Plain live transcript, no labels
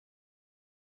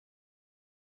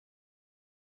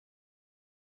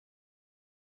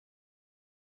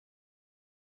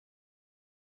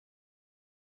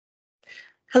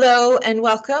Hello and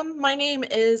welcome. My name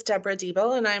is Deborah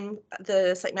Diebel and I'm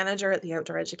the site manager at the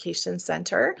Outdoor Education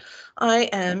Center. I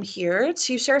am here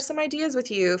to share some ideas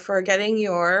with you for getting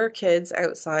your kids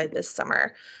outside this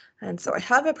summer. And so I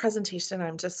have a presentation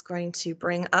I'm just going to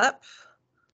bring up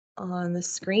on the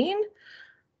screen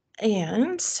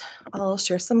and I'll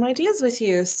share some ideas with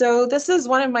you. So this is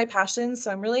one of my passions,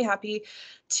 so I'm really happy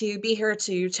to be here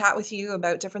to chat with you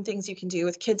about different things you can do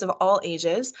with kids of all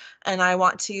ages. And I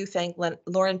want to thank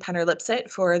Lauren Penner-Lipset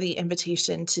for the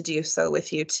invitation to do so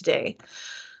with you today.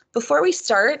 Before we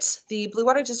start, the Blue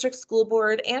Water District School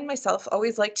Board and myself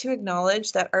always like to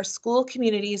acknowledge that our school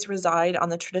communities reside on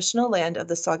the traditional land of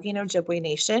the Saugeen Ojibwe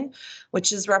Nation,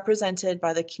 which is represented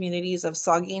by the communities of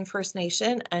Saugeen First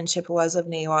Nation and Chippewas of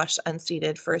Nawash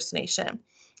Unceded First Nation.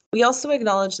 We also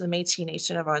acknowledge the Métis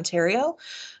Nation of Ontario,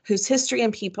 whose history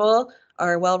and people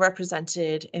are well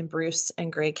represented in Bruce and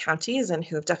Grey counties and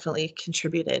who have definitely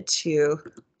contributed to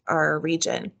our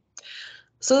region.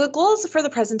 So the goals for the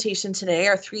presentation today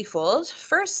are threefold.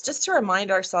 First, just to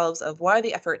remind ourselves of why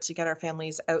the effort to get our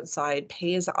families outside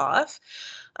pays off.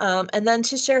 And then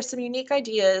to share some unique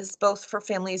ideas, both for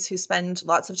families who spend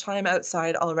lots of time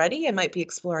outside already and might be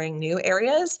exploring new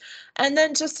areas, and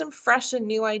then just some fresh and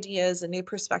new ideas and new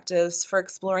perspectives for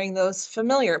exploring those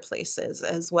familiar places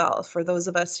as well, for those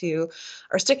of us who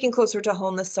are sticking closer to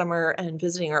home this summer and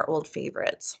visiting our old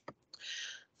favorites.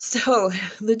 So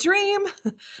the dream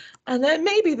and then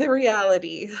maybe the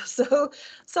reality. So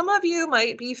some of you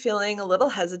might be feeling a little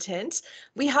hesitant.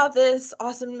 We have this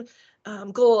awesome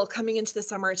goal coming into the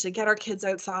summer to get our kids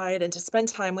outside and to spend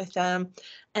time with them.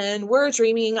 And we're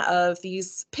dreaming of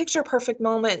these picture perfect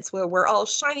moments where we're all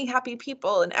shiny, happy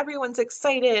people and everyone's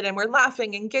excited and we're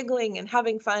laughing and giggling and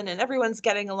having fun and everyone's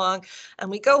getting along. And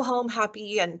we go home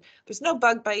happy and there's no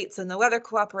bug bites and the weather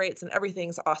cooperates and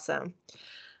everything's awesome.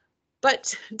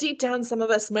 But deep down, some of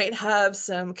us might have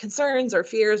some concerns or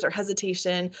fears or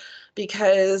hesitation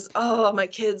because, oh, my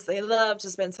kids, they love to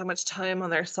spend so much time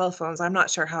on their cell phones. I'm not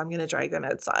sure how I'm going to drag them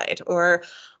outside. Or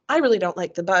I really don't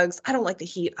like the bugs. I don't like the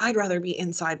heat. I'd rather be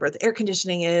inside where the air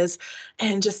conditioning is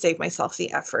and just save myself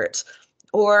the effort.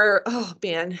 Or, oh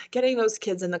man, getting those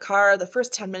kids in the car, the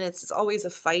first 10 minutes is always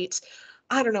a fight.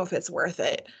 I don't know if it's worth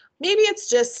it. Maybe it's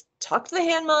just talk to the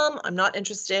hand mom. I'm not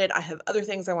interested. I have other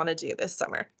things I want to do this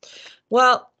summer.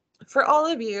 Well, for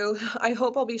all of you, I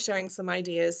hope I'll be sharing some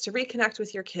ideas to reconnect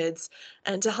with your kids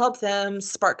and to help them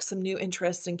spark some new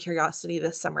interest and curiosity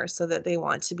this summer so that they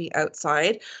want to be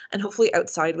outside and hopefully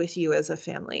outside with you as a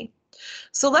family.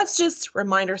 So let's just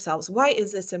remind ourselves, why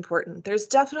is this important? There's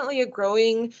definitely a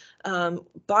growing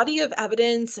body of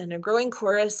evidence and a growing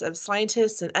chorus of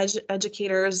scientists and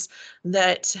educators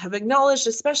that have acknowledged,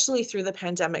 especially through the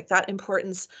pandemic, that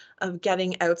importance of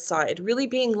getting outside. Really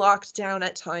being locked down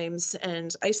at times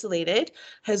and isolated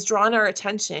has drawn our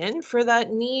attention for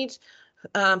that need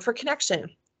for connection,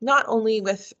 not only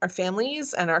with our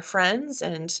families and our friends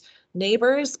and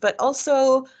neighbors, but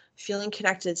also feeling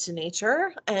connected to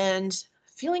nature and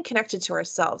feeling connected to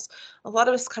ourselves. A lot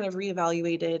of us kind of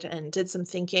reevaluated and did some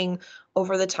thinking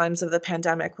over the times of the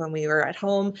pandemic when we were at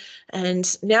home.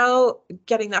 And now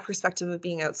getting that perspective of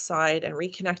being outside and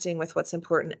reconnecting with what's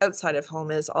important outside of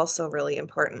home is also really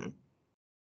important.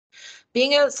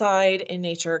 Being outside in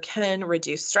nature can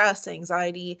reduce stress,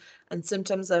 anxiety, and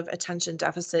symptoms of attention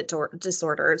deficit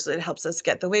disorders. It helps us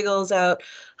get the wiggles out,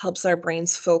 helps our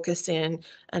brains focus in,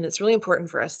 and it's really important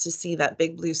for us to see that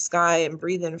big blue sky and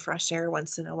breathe in fresh air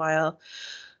once in a while.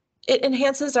 It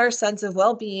enhances our sense of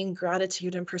well-being,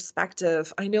 gratitude, and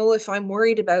perspective. I know if I'm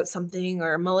worried about something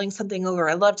or mulling something over,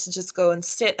 I love to just go and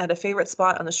sit at a favorite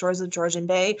spot on the shores of Georgian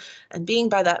Bay, and being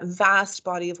by that vast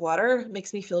body of water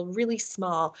makes me feel really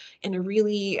small in a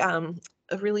really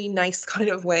nice kind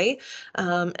of way.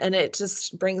 And it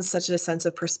just brings such a sense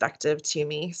of perspective to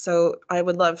me. So I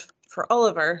would love for all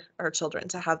of our children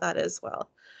to have that as well.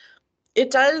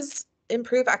 It does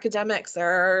improve academics.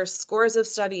 There are scores of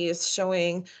studies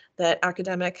showing that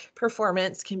academic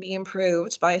performance can be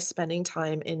improved by spending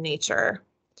time in nature.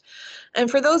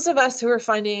 And for those of us who are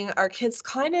finding our kids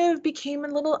kind of became a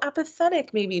little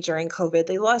apathetic maybe during COVID,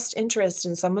 they lost interest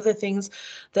in some of the things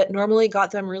that normally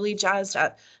got them really jazzed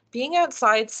up. Being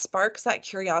outside sparks that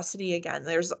curiosity again.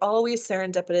 There's always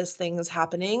serendipitous things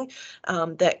happening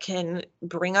that can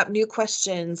bring up new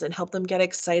questions and help them get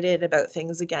excited about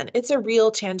things again. It's a real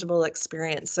tangible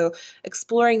experience. So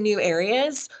exploring new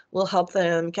areas will help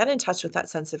them get in touch with that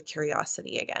sense of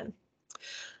curiosity again.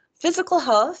 Physical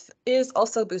health is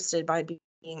also boosted by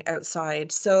being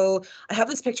outside. So I have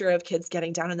this picture of kids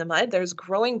getting down in the mud. There's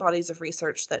growing bodies of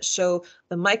research that show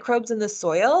the microbes in the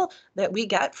soil that we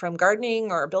get from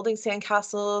gardening or building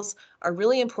sandcastles are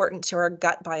really important to our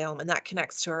gut biome, and that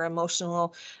connects to our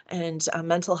emotional and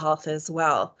mental health as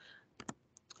well.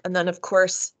 And then, of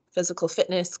course, physical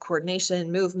fitness,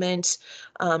 coordination, movement,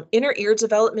 inner ear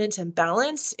development and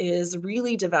balance is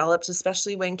really developed,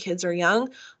 especially when kids are young,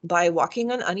 by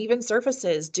walking on uneven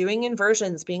surfaces, doing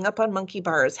inversions, being up on monkey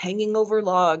bars, hanging over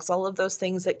logs, all of those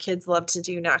things that kids love to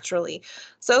do naturally.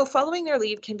 So following their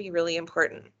lead can be really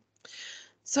important.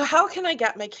 So how can I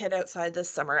get my kid outside this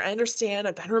summer? I understand,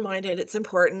 I've been reminded it's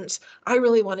important. I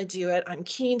really want to do it. I'm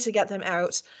keen to get them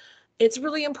out. It's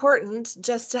really important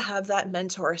just to have that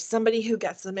mentor, somebody who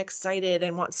gets them excited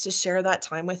and wants to share that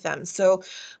time with them. So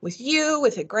with you,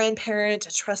 with a grandparent,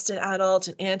 a trusted adult,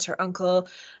 an aunt or uncle,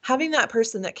 having that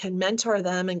person that can mentor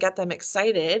them and get them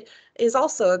excited is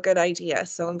also a good idea.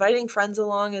 So inviting friends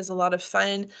along is a lot of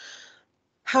fun.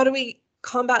 How do we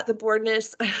combat the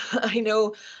boredness? I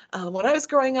know when I was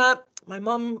growing up, my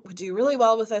mom would do really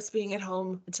well with us being at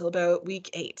home until about week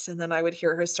 8. And then I would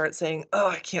hear her start saying, oh,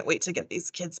 I can't wait to get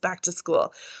these kids back to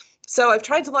school. So I've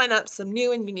tried to line up some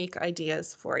new and unique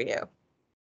ideas for you.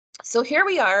 So here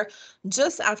we are,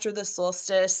 just after the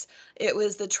solstice. It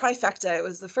was the trifecta. It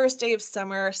was the first day of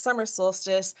summer, summer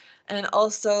solstice, and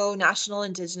also National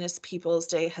Indigenous Peoples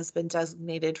Day has been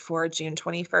designated for June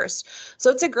 21st. So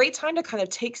it's a great time to kind of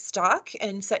take stock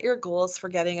and set your goals for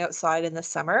getting outside in the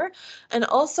summer, and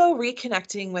also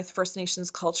reconnecting with First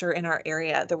Nations culture in our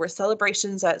area. There were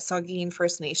celebrations at Saugeen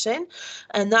First Nation,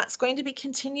 and that's going to be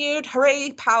continued.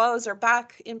 Hooray, powwows are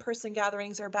back, in-person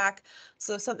gatherings are back.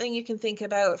 So something you can think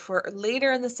about for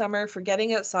later in the summer for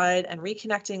getting outside and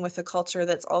reconnecting with a culture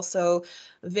that's also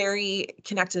very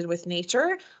connected with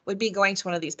nature would be going to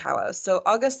one of these powwows. So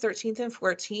August 13th and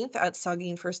 14th at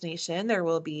Saugeen First Nation, there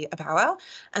will be a powwow.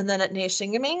 And then at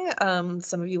Naishingaming,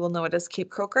 some of you will know it as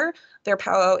Cape Croker, their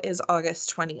powwow is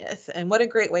August 20th. And what a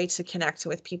great way to connect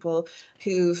with people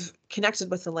who've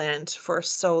connected with the land for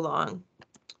so long.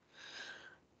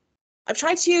 I've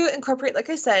tried to incorporate, like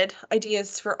I said,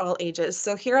 ideas for all ages.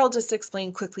 So here I'll just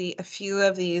explain quickly a few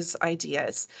of these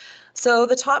ideas. So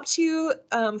the top two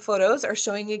photos are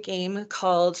showing a game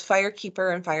called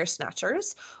Firekeeper and Fire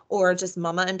Snatchers, or just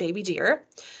Mama and Baby Deer.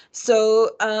 So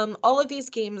all of these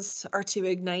games are to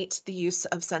ignite the use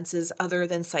of senses other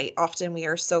than sight. Often we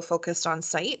are so focused on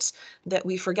sight that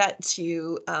we forget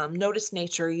to notice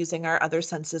nature using our other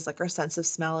senses, like our sense of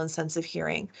smell and sense of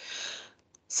hearing.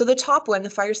 So the top one, the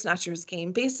Fire Snatchers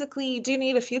game, basically you do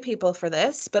need a few people for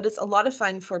this, but it's a lot of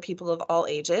fun for people of all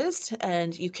ages,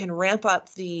 and you can ramp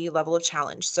up the level of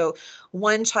challenge. So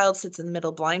one child sits in the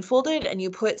middle blindfolded, and you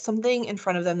put something in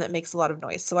front of them that makes a lot of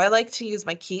noise. So I like to use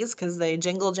my keys because they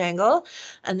jingle jangle,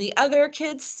 and the other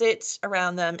kids sit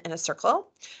around them in a circle.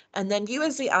 And then you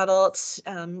as the adult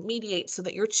mediate so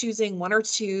that you're choosing one or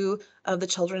two of the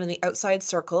children in the outside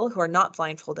circle who are not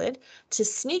blindfolded to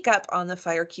sneak up on the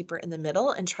firekeeper in the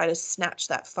middle and try to snatch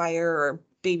that fire or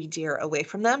baby deer away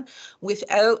from them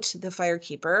without the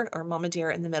firekeeper or mama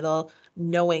deer in the middle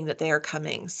knowing that they are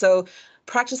coming. So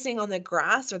practicing on the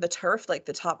grass or the turf, like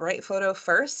the top right photo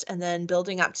first, and then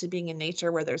building up to being in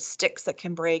nature where there's sticks that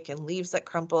can break and leaves that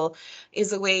crumple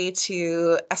is a way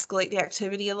to escalate the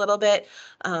activity a little bit.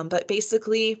 But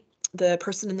basically, the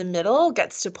person in the middle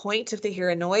gets to point if they hear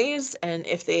a noise, and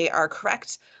if they are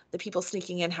correct, the people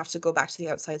sneaking in have to go back to the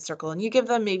outside circle, and you give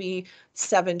them maybe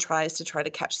 7 tries to try to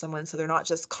catch someone so they're not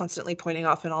just constantly pointing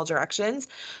off in all directions.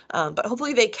 But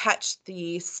hopefully they catch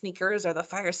the sneakers or the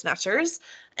fire snatchers.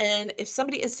 And if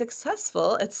somebody is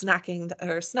successful at snatching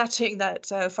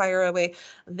that fire away,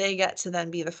 they get to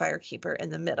then be the firekeeper in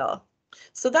the middle.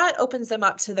 So that opens them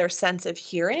up to their sense of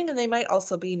hearing, and they might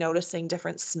also be noticing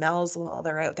different smells while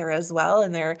they're out there as well,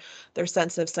 and their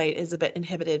sense of sight is a bit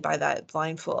inhibited by that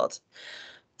blindfold.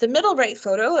 The middle right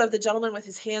photo of the gentleman with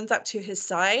his hands up to his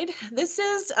side, this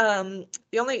is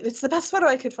it's the best photo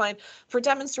I could find for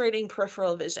demonstrating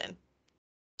peripheral vision.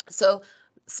 So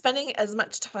spending as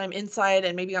much time inside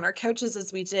and maybe on our couches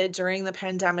as we did during the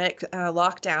pandemic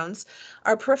lockdowns,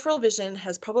 our peripheral vision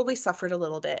has probably suffered a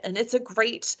little bit. And it's a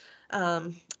great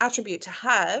attribute to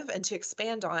have and to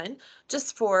expand on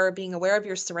just for being aware of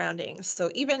your surroundings. So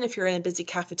even if you're in a busy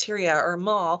cafeteria or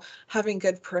mall, having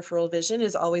good peripheral vision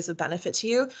is always a benefit to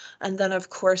you. And then of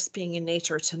course, being in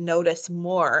nature to notice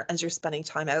more as you're spending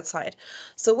time outside.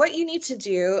 So what you need to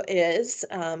do is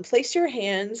place your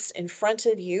hands in front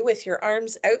of you with your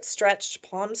arms outstretched,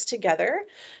 palms together,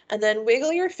 and then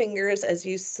wiggle your fingers as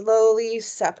you slowly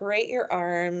separate your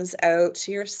arms out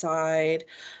to your side.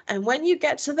 And when you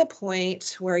get to the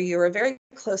point where you are very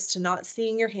close to not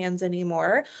seeing your hands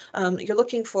anymore, you're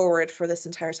looking forward for this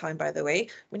entire time, by the way.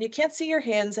 When you can't see your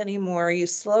hands anymore, you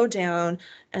slow down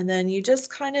and then you just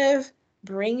kind of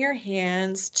bring your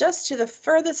hands just to the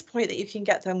furthest point that you can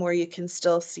get them where you can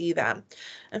still see them.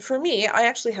 And for me, I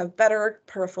actually have better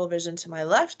peripheral vision to my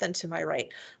left than to my right.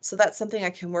 So that's something I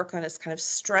can work on, is kind of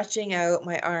stretching out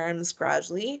my arms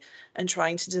gradually and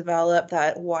trying to develop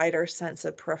that wider sense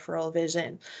of peripheral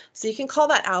vision. So you can call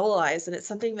that owl eyes, and it's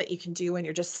something that you can do when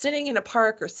you're just sitting in a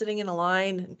park or sitting in a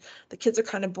line and the kids are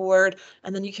kind of bored,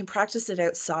 and then you can practice it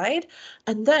outside.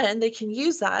 And then they can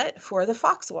use that for the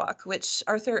fox walk, which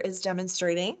Arthur is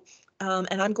demonstrating.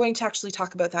 And I'm going to actually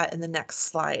talk about that in the next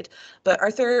slide. But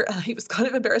Arthur, he was kind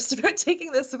of embarrassed about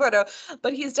taking this photo,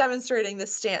 but he's demonstrating the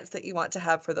stance that you want to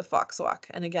have for the fox walk.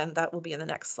 And again, that will be in the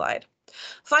next slide.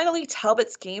 Finally,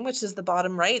 Talbot's game, which is the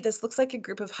bottom right. This looks like a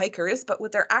group of hikers, but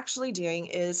what they're actually doing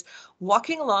is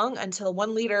walking along until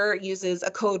one leader uses a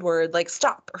code word like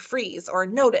stop or freeze or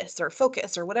notice or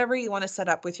focus or whatever you want to set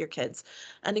up with your kids.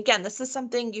 And again, this is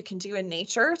something you can do in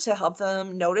nature to help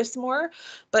them notice more,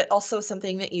 but also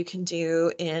something that you can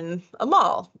do in a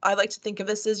mall. I like to think of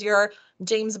this as your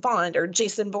James Bond or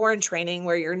Jason Bourne training,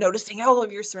 where you're noticing all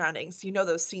of your surroundings. You know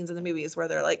those scenes in the movies where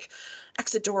they're like,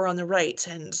 exit door on the right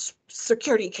and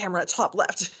security camera top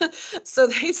left. So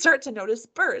they start to notice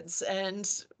birds and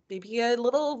maybe a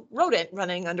little rodent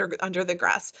running under the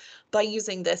grass by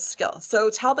using this skill. So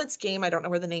Talbot's game, I don't know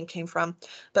where the name came from,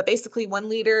 but basically one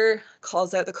leader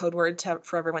calls out the code word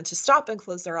for everyone to stop and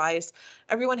close their eyes.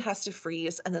 Everyone has to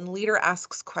freeze, and then the leader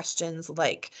asks questions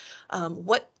like,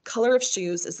 what color of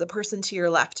shoes is the person to your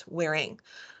left wearing?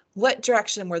 What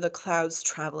direction were the clouds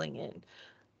traveling in?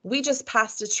 We just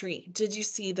passed a tree. Did you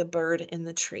see the bird in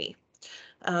the tree?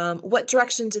 What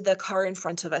direction did the car in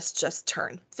front of us just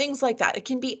turn? Things like that. It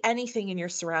can be anything in your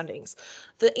surroundings.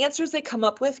 The answers they come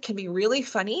up with can be really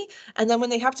funny. And then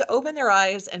when they have to open their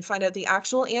eyes and find out the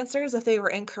actual answers, if they were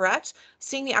incorrect,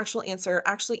 seeing the actual answer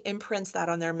actually imprints that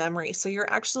on their memory. So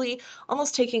you're actually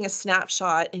almost taking a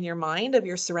snapshot in your mind of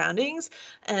your surroundings,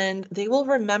 and they will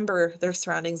remember their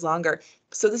surroundings longer.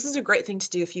 So this is a great thing to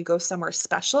do if you go somewhere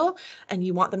special and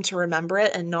you want them to remember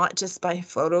it, and not just by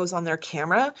photos on their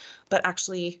camera, but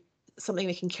actually something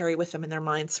they can carry with them in their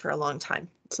minds for a long time.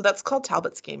 So that's called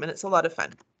Talbot's game, and it's a lot of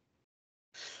fun.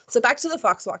 So back to the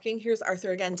fox walking. Here's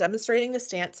Arthur again demonstrating the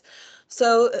stance.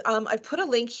 So I've put a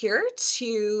link here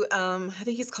to, I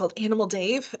think he's called Animal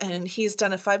Dave, and he's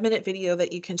done a 5-minute video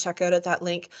that you can check out at that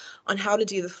link on how to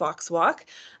do the fox walk.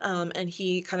 And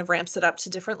he kind of ramps it up to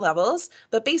different levels.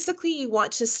 But basically you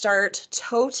want to start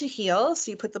toe to heel.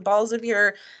 So you put the balls of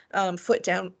your foot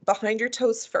down behind your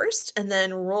toes first, and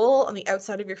then roll on the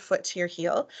outside of your foot to your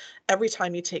heel every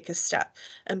time you take a step.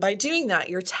 And by doing that,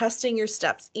 you're testing your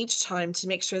steps each time to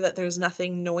make sure that there's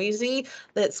nothing noisy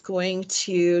that's going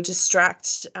to distract.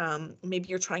 Maybe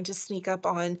you're trying to sneak up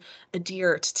on a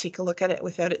deer to take a look at it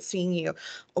without it seeing you,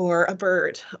 or a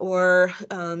bird, or,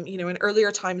 in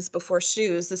earlier times before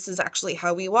shoes, this is actually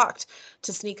how we walked,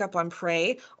 to sneak up on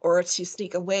prey or to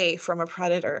sneak away from a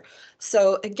predator.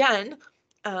 So again,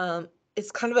 it's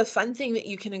kind of a fun thing that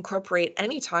you can incorporate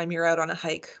anytime you're out on a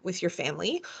hike with your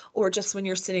family, or just when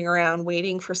you're sitting around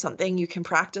waiting for something. You can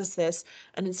practice this,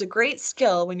 and it's a great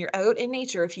skill when you're out in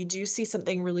nature, if you do see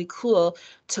something really cool,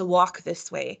 to walk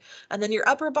this way. And then your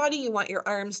upper body, you want your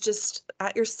arms just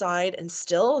at your side and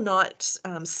still, not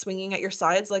swinging at your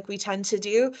sides like we tend to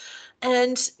do.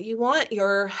 And you want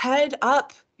your head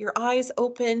up, your eyes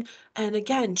open, and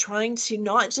again, trying to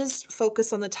not just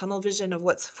focus on the tunnel vision of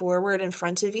what's forward in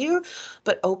front of you,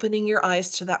 but opening your eyes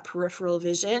to that peripheral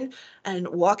vision. And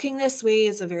walking this way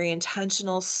is a very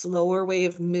intentional, slower way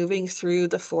of moving through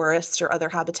the forest or other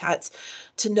habitats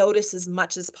to notice as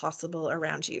much as possible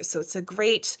around you. So it's a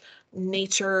great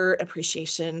nature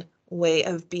appreciation way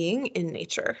of being in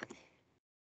nature.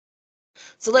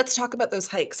 So let's talk about those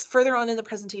hikes. Further on in the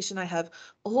presentation, I have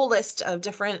a whole list of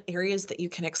different areas that you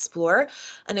can explore.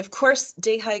 And of course,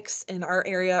 day hikes in our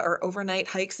area, or overnight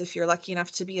hikes, if you're lucky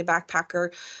enough to be a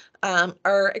backpacker,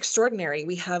 are extraordinary.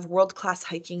 We have world-class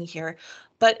hiking here.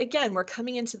 But again, we're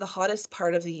coming into the hottest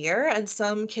part of the year, and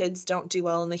some kids don't do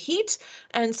well in the heat.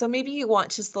 And so maybe you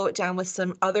want to slow it down with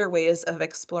some other ways of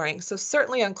exploring. So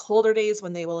certainly on colder days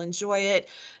when they will enjoy it,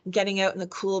 getting out in the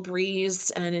cool breeze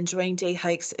and enjoying day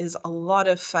hikes is a lot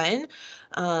of fun,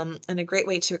 and a great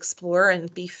way to explore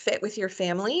and be fit with your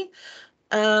family.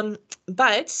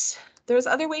 But there's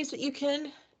other ways that you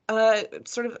can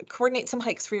sort of coordinate some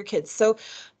hikes for your kids. So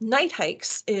night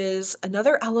hikes is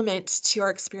another element to our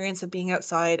experience of being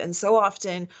outside. And so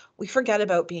often we forget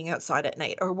about being outside at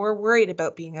night, or we're worried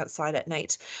about being outside at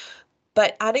night.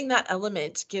 But adding that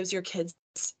element gives your kids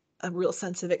a real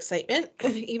sense of excitement,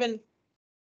 even,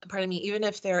 pardon me, even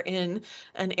if they're in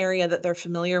an area that they're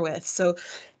familiar with. So,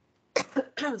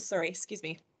 sorry, excuse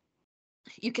me.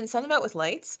 You can send them out with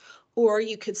lights, or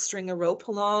you could string a rope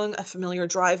along a familiar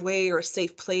driveway or a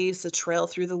safe place, a trail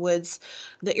through the woods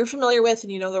that you're familiar with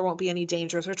and you know there won't be any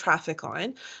dangers or traffic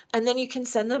on. And then you can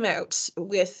send them out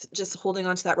with just holding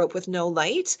onto that rope with no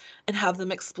light and have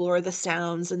them explore the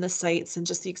sounds and the sights and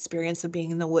just the experience of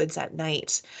being in the woods at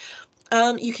night.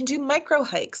 You can do micro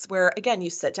hikes where, again, you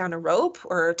set down a rope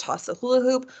or toss a hula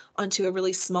hoop onto a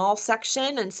really small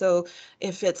section. And so,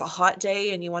 if it's a hot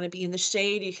day and you want to be in the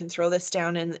shade, you can throw this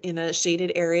down in a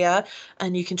shaded area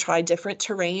and you can try different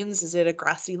terrains. Is it a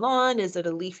grassy lawn? Is it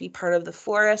a leafy part of the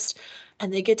forest?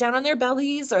 And they get down on their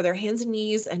bellies or their hands and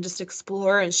knees and just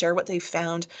explore and share what they've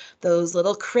found. Those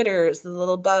little critters, the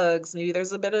little bugs, maybe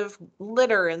there's a bit of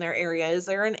litter in their area. Is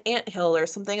there an anthill or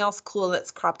something else cool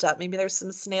that's cropped up? Maybe there's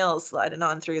some snails sliding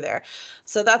on through there.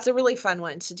 So that's a really fun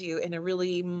one to do in a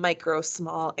really micro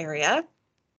small area.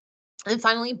 And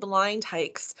finally, blind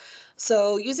hikes.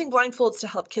 So using blindfolds to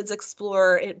help kids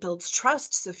explore, it builds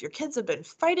trust. So if your kids have been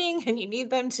fighting and you need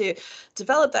them to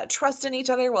develop that trust in each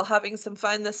other while having some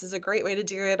fun, this is a great way to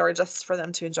do it, or just for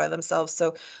them to enjoy themselves.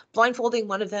 So blindfolding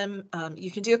one of them, you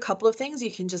can do a couple of things.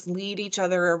 You can just lead each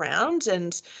other around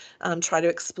and try to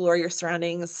explore your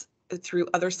surroundings through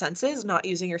other senses, not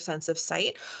using your sense of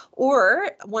sight.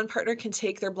 Or one partner can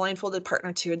take their blindfolded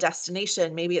partner to a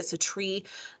destination. Maybe it's a tree.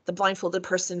 The blindfolded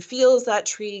person feels that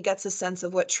tree, gets a sense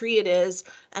of what tree it is,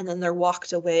 and then they're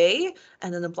walked away,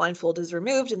 and then the blindfold is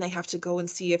removed, and they have to go and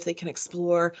see if they can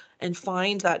explore and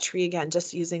find that tree again,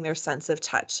 just using their sense of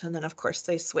touch. And then, of course,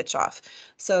 they switch off.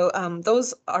 So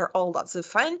those are all lots of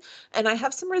fun. And I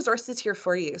have some resources here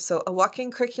for you. So A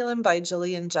Walking Curriculum by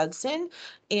Jillian Judson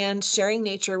and Sharing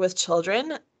Nature with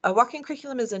Children. A Walking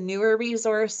Curriculum is a newer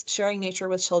resource. Sharing Nature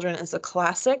with Children is a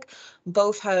classic.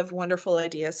 Both have wonderful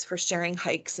ideas for sharing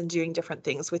hikes and doing different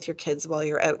things with your kids while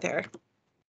you're out there.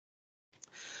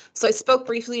 So I spoke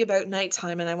briefly about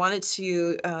nighttime, and I wanted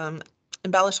to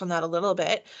embellish on that a little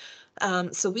bit.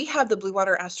 So we have the Blue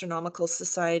Water Astronomical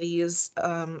Society's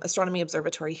astronomy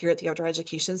observatory here at the Outdoor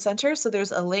Education Center. So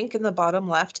there's a link in the bottom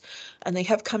left, and they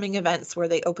have coming events where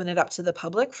they open it up to the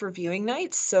public for viewing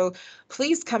nights. So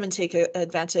please come and take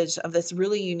advantage of this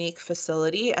really unique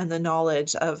facility and the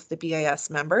knowledge of the BAS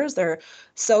members. They're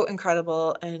so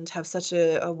incredible and have such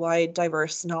a wide,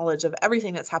 diverse knowledge of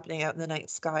everything that's happening out in the night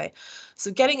sky.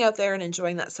 So getting out there and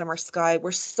enjoying that summer sky,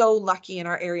 we're so lucky in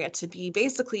our area to be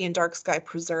basically in dark sky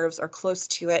preserves or close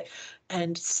to it,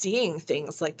 and seeing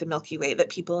things like the Milky Way that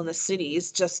people in the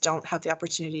cities just don't have the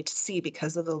opportunity to see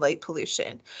because of the light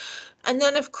pollution. And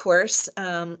then, of course,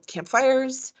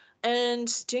 campfires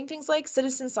and doing things like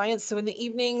citizen science. So in the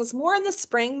evenings, more in the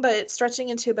spring, but stretching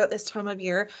into about this time of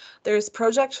year, there's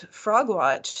Project Frog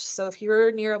Watch. So if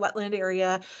you're near a wetland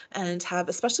area and have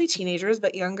especially teenagers,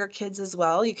 but younger kids as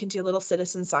well, you can do a little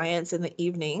citizen science in the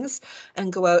evenings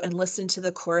and go out and listen to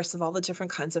the chorus of all the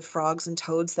different kinds of frogs and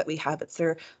toads that we have. It's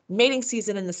their mating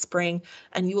season in the spring,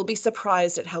 and you will be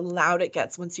surprised at how loud it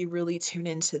gets once you really tune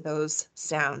into those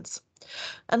sounds.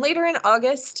 And later in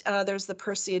August, there's the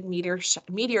Perseid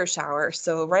meteor shower.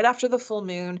 So right after the full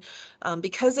moon,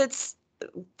 because it's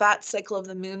that cycle of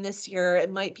the moon this year, it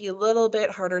might be a little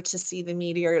bit harder to see the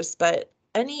meteors, but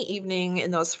any evening in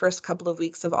those first couple of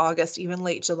weeks of August, even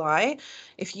late July,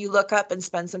 if you look up and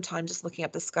spend some time just looking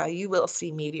at the sky, you will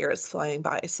see meteors flying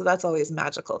by. So that's always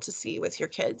magical to see with your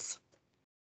kids.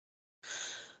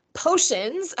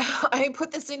 Potions. I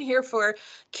put this in here for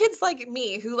kids like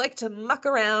me who like to muck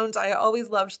around. I always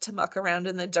loved to muck around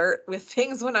in the dirt with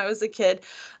things when I was a kid.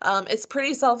 It's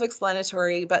pretty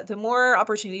self-explanatory, but the more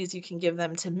opportunities you can give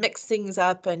them to mix things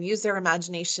up and use their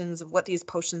imaginations of what these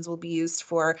potions will be used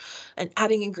for, and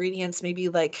adding ingredients, maybe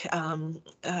like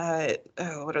what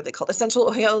are they called? Essential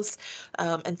oils,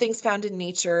 and things found in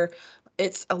nature.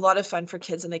 It's a lot of fun for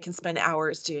kids, and they can spend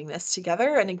hours doing this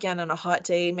together. And again, on a hot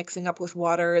day, mixing up with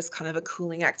water is kind of a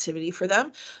cooling activity for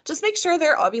them. Just make sure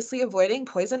they're obviously avoiding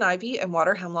poison ivy and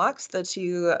water hemlocks, the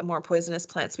two more poisonous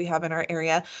plants we have in our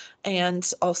area,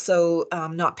 and also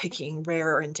not picking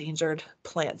rare or endangered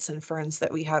plants and ferns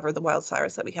that we have, or the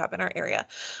wildflowers that we have in our area.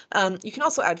 You can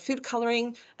also add food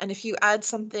coloring, and if you add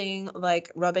something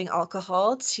like rubbing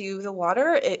alcohol to the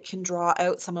water, it can draw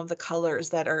out some of the colors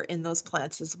that are in those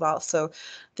plants as well. So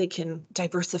they can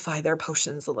diversify their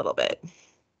potions a little bit.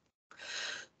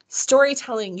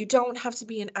 Storytelling, you don't have to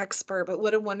be an expert, but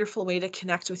what a wonderful way to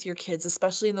connect with your kids,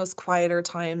 especially in those quieter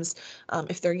times.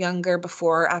 If they're younger,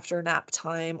 before or after nap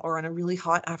time, or on a really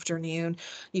hot afternoon.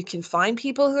 You can find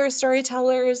people who are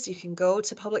storytellers. You can go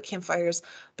to public campfires,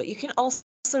 but you can also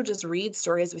also just read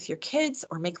stories with your kids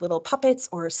or make little puppets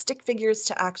or stick figures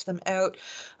to act them out.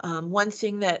 One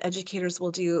thing that educators will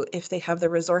do if they have the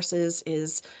resources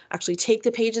is actually take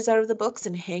the pages out of the books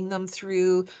and hang them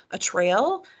through a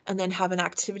trail and then have an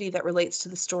activity that relates to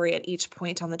the story at each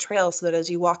point on the trail so that as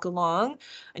you walk along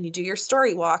and you do your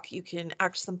story walk, you can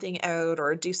act something out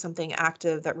or do something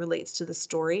active that relates to the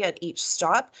story at each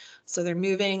stop. So they're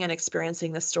moving and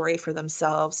experiencing the story for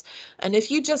themselves. And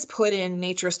if you just put in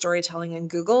nature storytelling in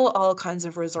Google, all kinds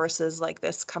of resources like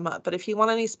this come up. But if you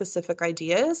want any specific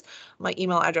ideas, my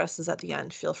email address is at the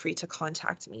end. Feel free to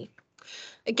contact me.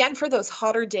 Again, for those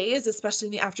hotter days, especially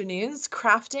in the afternoons,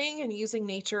 crafting and using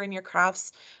nature in your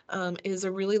crafts is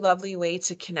a really lovely way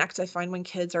to connect. I find when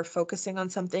kids are focusing on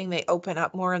something, they open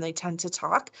up more and they tend to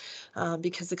talk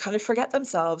because they kind of forget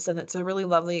themselves. And it's a really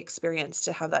lovely experience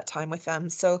to have that time with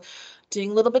them. So doing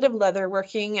a little bit of leather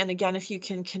working. And again, if you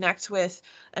can connect with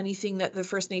anything that the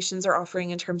First Nations are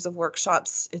offering in terms of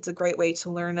workshops, it's a great way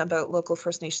to learn about local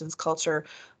First Nations culture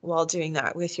while doing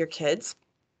that with your kids.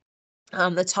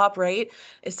 The top right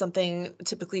is something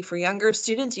typically for younger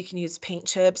students. You can use paint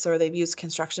chips or they've used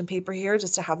construction paper here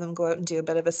just to have them go out and do a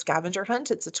bit of a scavenger hunt.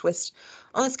 It's a twist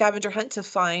on the scavenger hunt to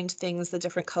find things, the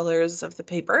different colors of the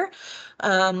paper.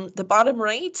 The bottom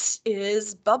right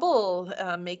is bubble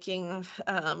making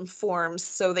forms.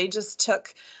 So they just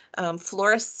took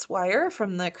florist's wire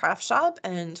from the craft shop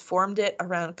and formed it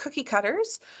around cookie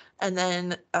cutters and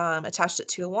then attached it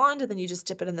to a wand, and then you just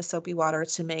dip it in the soapy water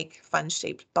to make fun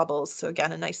shaped bubbles. So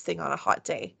again, a nice thing on a hot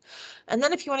day. And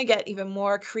then if you want to get even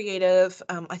more creative,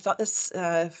 I thought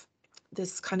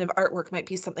this kind of artwork might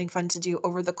be something fun to do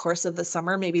over the course of the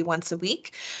summer, maybe once a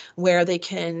week, where they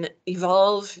can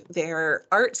evolve their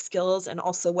art skills and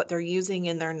also what they're using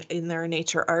in their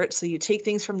nature art. So you take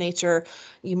things from nature,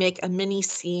 you make a mini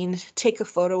scene, take a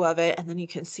photo of it, and then you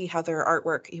can see how their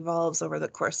artwork evolves over the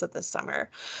course of the summer.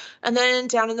 And then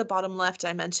down in the bottom left,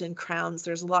 I mentioned crowns.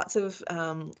 There's lots of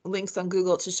links on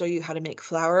Google to show you how to make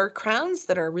flower crowns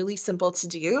that are really simple to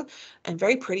do and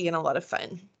very pretty and a lot of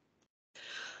fun.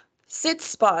 Sit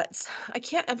spots. I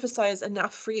can't emphasize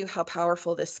enough for you how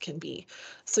powerful this can be.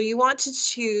 So you want to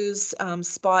choose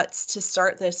spots to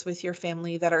start this with your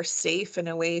family that are safe and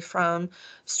away from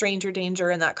stranger danger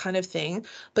and that kind of thing.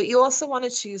 But you also want to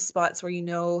choose spots where you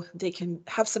know they can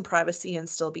have some privacy and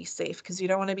still be safe because you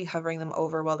don't want to be hovering them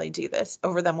over while they do this,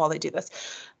 over them while they do this.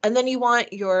 And then you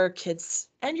want your kids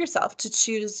and yourself to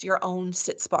choose your own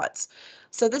sit spots.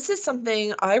 So this is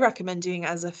something I recommend doing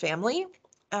as a family.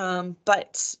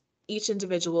 But each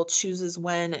individual chooses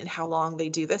when and how long they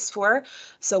do this for.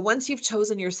 So once you've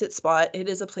chosen your sit spot, it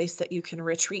is a place that you can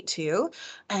retreat to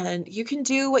and you can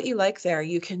do what you like there.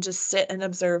 You can just sit and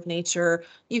observe nature.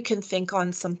 You can think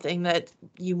on something that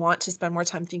you want to spend more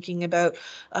time thinking about.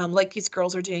 Like these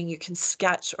girls are doing, you can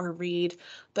sketch or read,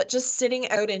 but just sitting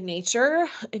out in nature,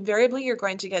 invariably you're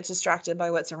going to get distracted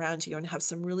by what's around you and have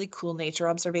some really cool nature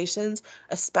observations,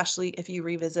 especially if you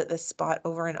revisit this spot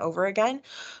over and over again.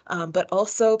 But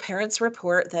also parents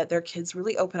report that their kids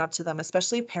really open up to them,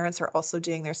 especially if parents are also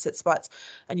doing their sit spots.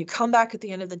 And you come back at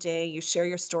the end of the day, you share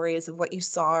your stories of what you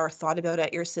saw or thought about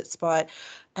at your sit spot,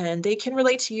 and they can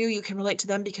relate to you, you can relate to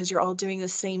them because you're all doing the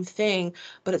same thing,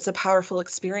 but it's a powerful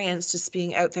experience just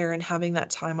being out there and having that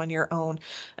time on your own.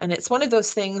 And it's one of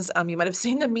those things, you might have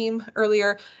seen the meme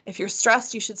earlier, if you're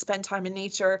stressed, you should spend time in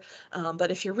nature,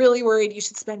 but if you're really worried, you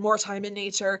should spend more time in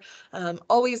nature.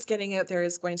 Always getting out there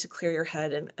is going to clear your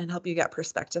head and help you get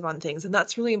perspective on things. And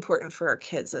that's really important for our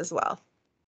kids as well.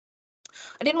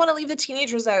 I didn't want to leave the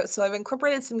teenagers out, so I've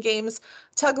incorporated some games.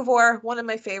 Tug of War, one of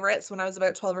my favorites. When I was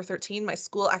about 12 or 13, my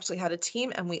school actually had a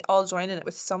team and we all joined and it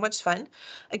was so much fun.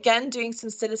 Again, doing some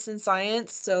citizen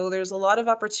science, so there's a lot of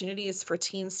opportunities for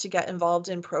teens to get involved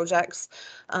in projects.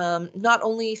 Not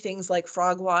only things like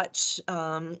Frog Watch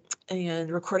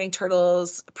and recording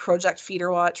turtles, Project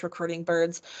Feeder Watch, recording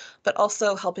birds, but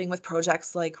also helping with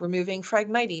projects like removing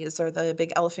Phragmites or the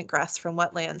big elephant grass from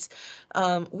wetlands.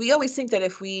 We always think that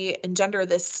if we engender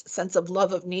this sense of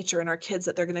love of nature in our kids,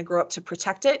 that they're going to grow up to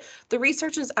protect it. The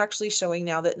research is actually showing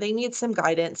now that they need some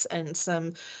guidance and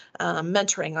some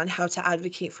mentoring on how to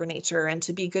advocate for nature and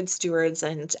to be good stewards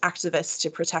and activists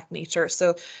to protect nature.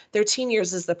 So their teen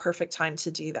years is the perfect time to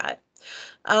do that.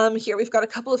 Here we've got a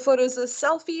couple of photos of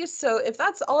selfies. So if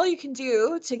that's all you can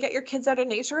do to get your kids out of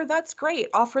nature, that's great.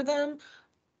 Offer them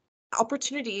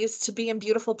opportunities to be in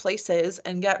beautiful places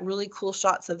and get really cool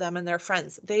shots of them and their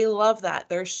friends. They love that.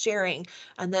 They're sharing,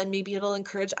 and then maybe it'll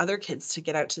encourage other kids to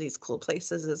get out to these cool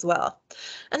places as well.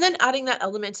 And then adding that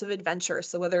element of adventure.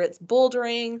 So whether it's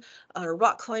bouldering or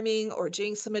rock climbing or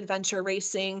doing some adventure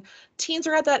racing, teens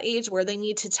are at that age where they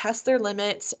need to test their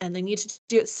limits and they need to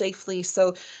do it safely.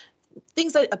 So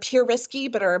things that appear risky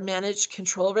but are managed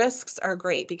control risks are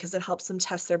great because it helps them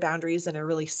test their boundaries in a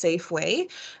really safe way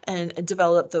and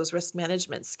develop those risk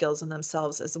management skills in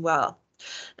themselves as well.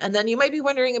 And then you might be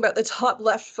wondering about the top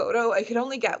left photo. I could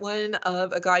only get one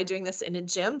of a guy doing this in a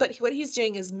gym, but what he's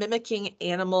doing is mimicking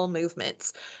animal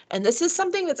movements. And this is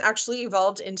something that's actually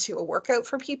evolved into a workout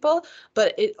for people,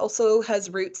 but it also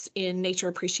has roots in nature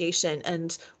appreciation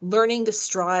and learning the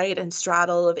stride and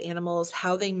straddle of animals,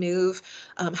 how they move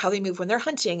when they're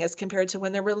hunting as compared to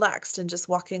when they're relaxed and just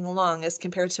walking along as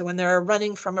compared to when they're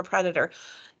running from a predator.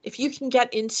 If you can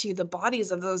get into the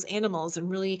bodies of those animals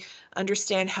and really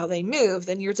understand how they move,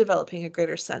 then you're developing a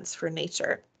greater sense for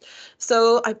nature.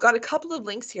 So I've got a couple of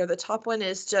links here. The top one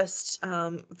is just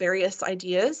various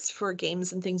ideas for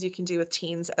games and things you can do with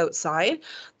teens outside.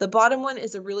 The bottom one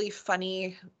is a really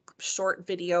funny short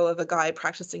video of a guy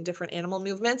practicing different animal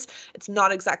movements. It's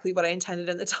not exactly what I intended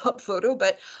in the top photo,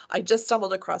 but I just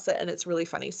stumbled across it and it's really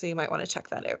funny. So you might want to check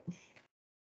that out.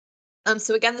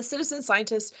 So again, the citizen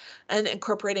scientist and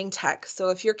incorporating tech. So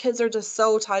if your kids are just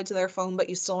so tied to their phone, but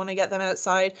you still want to get them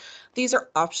outside, these are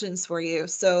options for you.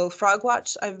 So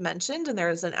Frogwatch I've mentioned, and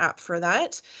there is an app for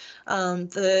that.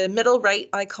 The middle right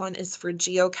icon is for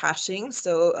geocaching.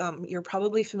 So you're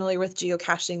probably familiar with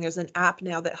geocaching. There's an app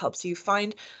now that helps you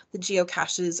find the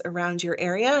geocaches around your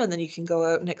area, and then you can go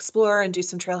out and explore and do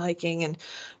some trail hiking and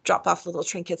drop off little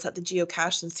trinkets at the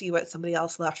geocache and see what somebody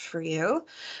else left for you.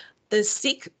 The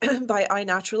Seek by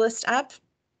iNaturalist app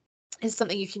is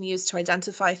something you can use to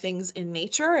identify things in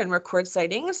nature and record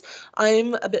sightings.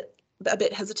 I'm a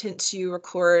bit hesitant to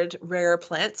record rare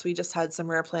plants. We just had some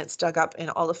rare plants dug up in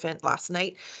Oliphant last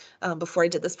night before I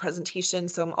did this presentation.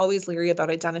 So I'm always leery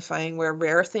about identifying where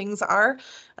rare things are,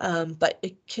 but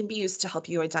it can be used to help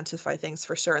you identify things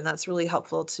for sure. And that's really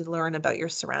helpful to learn about your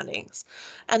surroundings.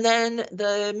 And then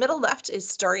the middle left is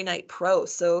Starry Night Pro.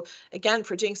 So again,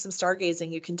 for doing some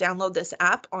stargazing, you can download this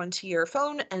app onto your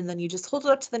phone and then you just hold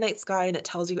it up to the night sky and it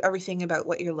tells you everything about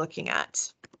what you're looking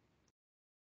at.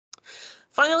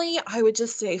 Finally, I would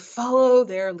just say follow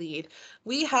their lead.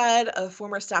 We had a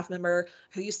former staff member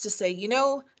who used to say, you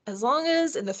know, as long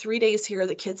as in the 3 days here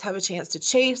the kids have a chance to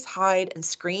chase, hide, and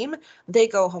scream, they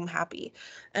go home happy.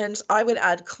 And I would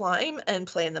add climb and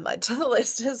play in the mud to the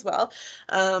list as well.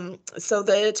 So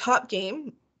the top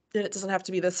game, and it doesn't have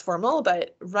to be this formal,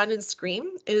 but Run and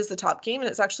Scream is the top game. And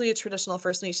it's actually a traditional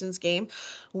First Nations game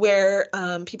where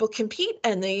people compete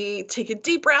and they take a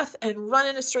deep breath and run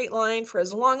in a straight line for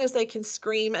as long as they can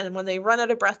scream. And when they run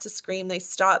out of breath to scream, they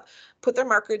stop, put their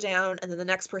marker down, and then the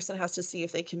next person has to see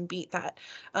if they can beat that.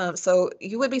 So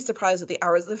you would be surprised at the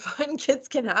hours of fun kids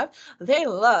can have. They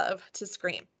love to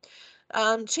scream.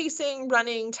 Chasing,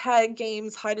 running, tag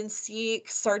games, hide and seek,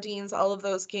 sardines, all of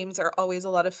those games are always a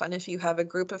lot of fun if you have a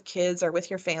group of kids or with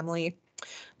your family.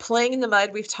 Playing in the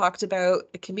mud, we've talked about,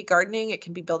 it can be gardening, it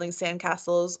can be building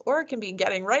sandcastles, or it can be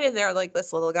getting right in there like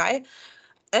this little guy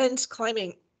and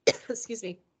climbing, excuse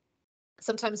me.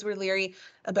 Sometimes we're leery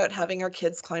about having our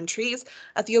kids climb trees.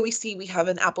 At the OEC, we have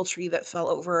an apple tree that fell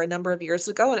over a number of years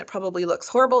ago, and it probably looks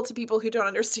horrible to people who don't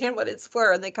understand what it's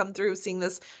for, and they come through seeing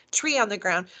this tree on the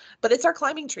ground. But it's our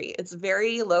climbing tree. It's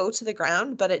very low to the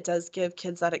ground, but it does give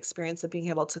kids that experience of being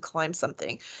able to climb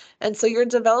something. And so you're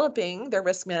developing their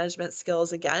risk management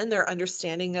skills again, their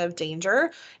understanding of danger,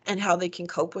 and how they can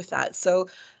cope with that. So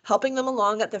helping them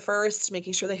along at the first,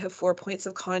 making sure they have 4 points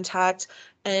of contact,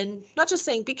 and not just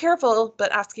saying, be careful,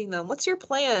 but asking them, what's your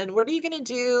plan? What are you going to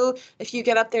do if you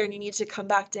get up there and you need to come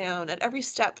back down? At every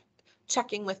step,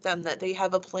 checking with them that they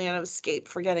have a plan of escape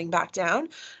for getting back down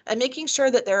and making sure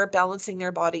that they're balancing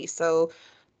their body. So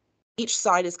each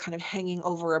side is kind of hanging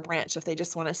over a branch if they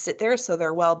just want to sit there so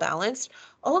they're well balanced.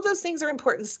 All of those things are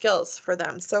important skills for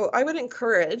them. So I would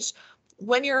encourage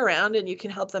when you're around and you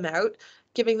can help them out,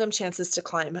 giving them chances to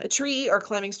climb a tree or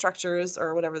climbing structures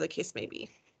or whatever the case may be.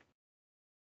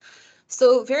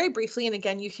 So very briefly, and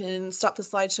again, you can stop the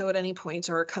slideshow at any point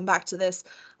or come back to this.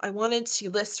 I wanted to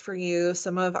list for you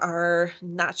some of our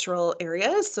natural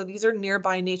areas. So these are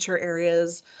nearby nature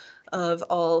areas of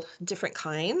all different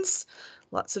kinds.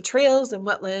 Lots of trails and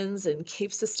wetlands and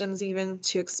cave systems even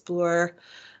to explore.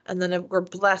 And then we're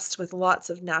blessed with lots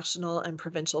of national and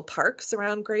provincial parks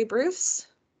around Grey Bruce.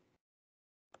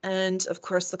 And of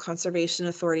course, the conservation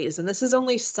authorities, and this is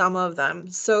only some of them.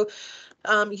 So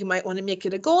You might want to make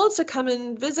it a goal to come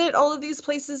and visit all of these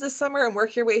places this summer and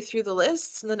work your way through the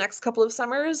lists in the next couple of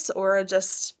summers, or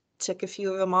just tick a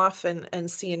few of them off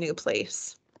and see a new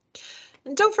place.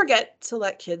 And don't forget to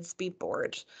let kids be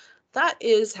bored. That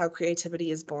is how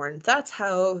creativity is born. That's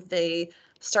how they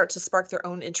start to spark their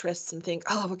own interests and think,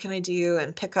 oh, what can I do?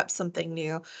 And pick up something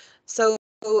new. So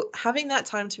having that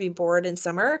time to be bored in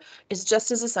summer is just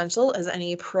as essential as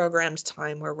any programmed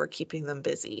time where we're keeping them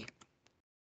busy.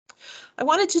 I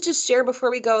wanted to just share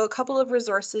before we go a couple of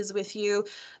resources with you.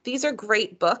 These are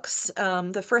great books.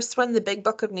 The first one, The Big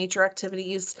Book of Nature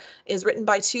Activities, is written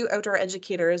by two outdoor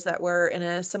educators that were in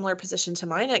a similar position to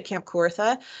mine at Camp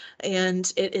Kawartha.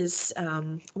 And it is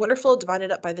wonderful,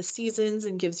 divided up by the seasons,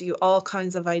 and gives you all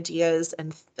kinds of ideas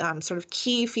and sort of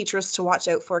key features to watch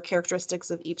out for,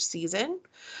 characteristics of each season.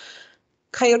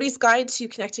 Coyote's Guide to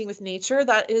Connecting with Nature,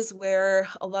 that is where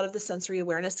a lot of the sensory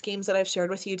awareness games that I've shared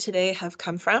with you today have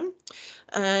come from.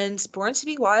 And Born to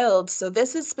be Wild. So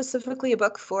this is specifically a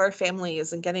book for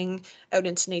families and getting out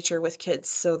into nature with kids.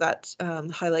 So that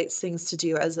highlights things to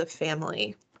do as a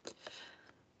family.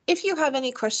 If you have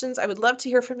any questions, I would love to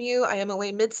hear from you. I am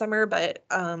away midsummer, but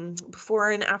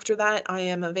before and after that, I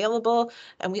am available.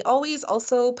 And we always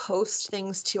also post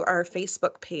things to our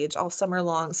Facebook page all summer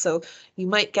long. So you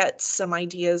might get some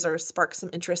ideas or spark some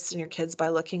interest in your kids by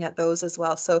looking at those as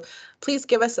well. So please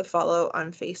give us a follow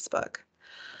on Facebook.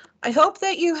 I hope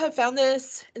that you have found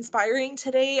this inspiring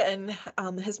today and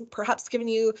has perhaps given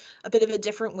you a bit of a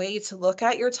different way to look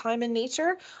at your time in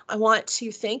nature. I want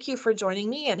to thank you for joining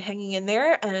me and hanging in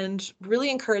there, and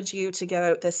really encourage you to get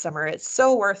out this summer. It's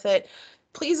so worth it.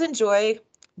 Please enjoy,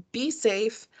 be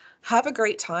safe, have a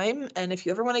great time. And if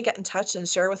you ever want to get in touch and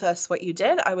share with us what you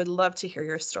did, I would love to hear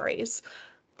your stories.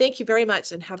 Thank you very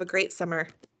much and have a great summer.